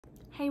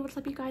Hey, what's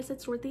up you guys,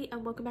 it's Dorothy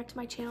and welcome back to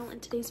my channel.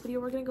 In today's video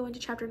we're going to go into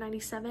chapter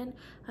 97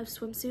 of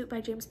Swimsuit by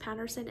James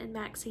Patterson and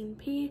Maxine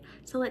P.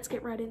 So let's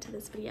get right into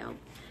this video.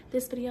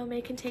 This video may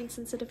contain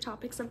sensitive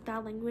topics and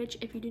foul language.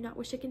 If you do not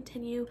wish to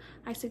continue,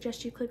 I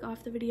suggest you click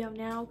off the video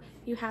now.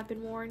 You have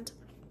been warned.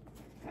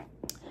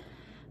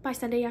 By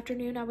Sunday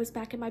afternoon, I was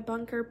back in my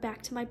bunker,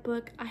 back to my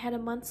book. I had a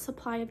month's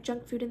supply of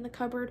junk food in the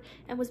cupboard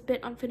and was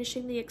bent on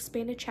finishing the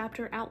expanded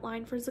chapter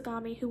outline for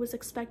Zagami, who was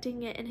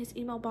expecting it in his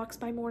email box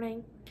by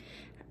morning.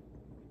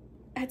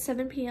 At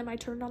 7 p.m., I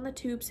turned on the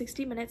tube.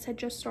 60 Minutes had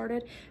just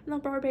started, and the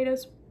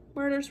Barbados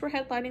murders were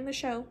headlining the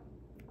show.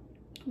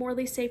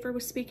 Morley Safer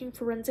was speaking.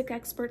 Forensic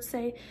experts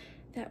say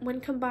that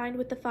when combined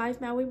with the 5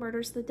 Maui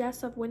murders, the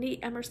deaths of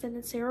Wendy Emerson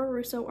and Sarah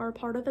Russo are a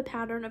part of a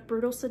pattern of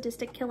brutal,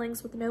 sadistic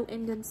killings with no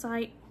end in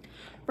sight.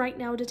 Right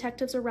now,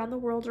 detectives around the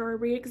world are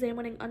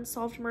re-examining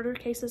unsolved murder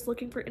cases,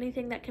 looking for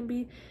anything that can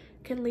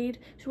lead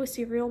to a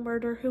serial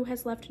murder who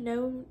has left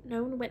no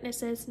known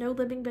witnesses, no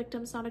living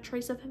victims, not a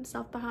trace of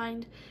himself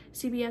behind.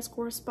 CBS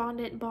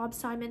correspondent Bob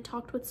Simon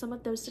talked with some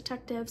of those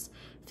detectives.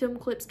 Film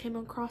clips came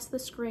across the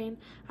screen.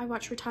 I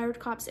watched retired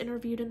cops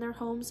interviewed in their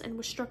homes and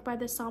was struck by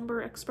the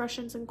somber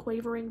expressions and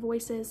quavering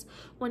voices.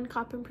 One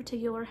cop in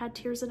particular had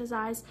tears in his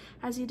eyes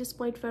as he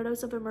displayed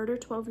photos of a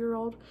murdered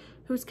 12-year-old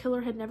whose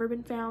killer had never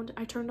been found.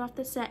 I turned off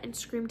the set and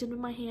screamed into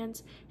my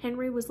hands.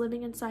 Henry was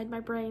living inside my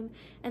brain.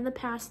 In the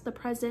past, the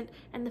present,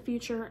 and the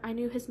future, I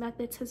knew his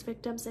methods, his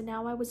victims, and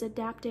now I was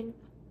adapting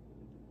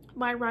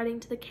my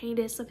writing to the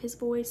cadence of his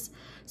voice.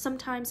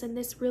 Sometimes, and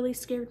this really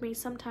scared me,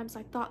 sometimes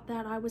I thought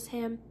that I was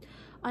him.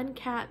 I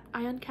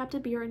uncapped a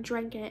beer and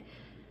drank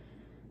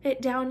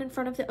it down in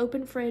front of the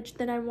open fridge.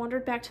 Then I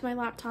wandered back to my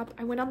laptop.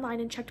 I went online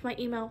and checked my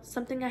email,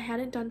 something I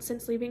hadn't done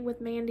since leaving with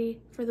Mandy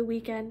for the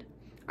weekend.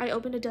 I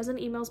opened a dozen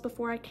emails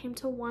before I came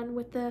to one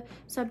with the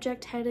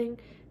subject heading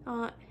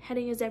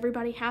is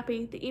everybody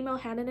happy. The email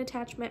had an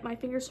attachment. My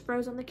fingers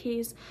froze on the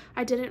keys.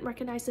 I didn't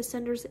recognize the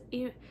sender's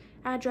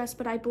address,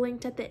 but I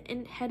blinked at the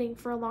heading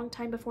for a long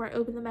time before I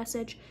opened the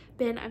message.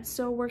 Ben, I'm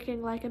still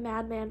working like a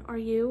madman. Are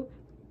you?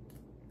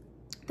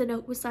 The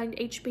note was signed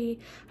HB.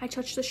 I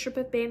touched the strip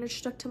of bandage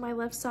stuck to my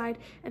left side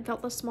and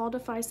felt the small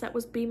device that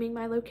was beaming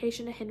my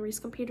location to Henry's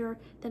computer.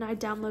 Then I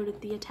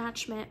downloaded the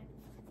attachment.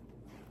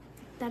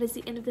 That is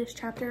the end of this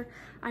chapter.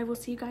 I will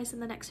see you guys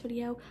in the next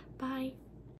video. Bye.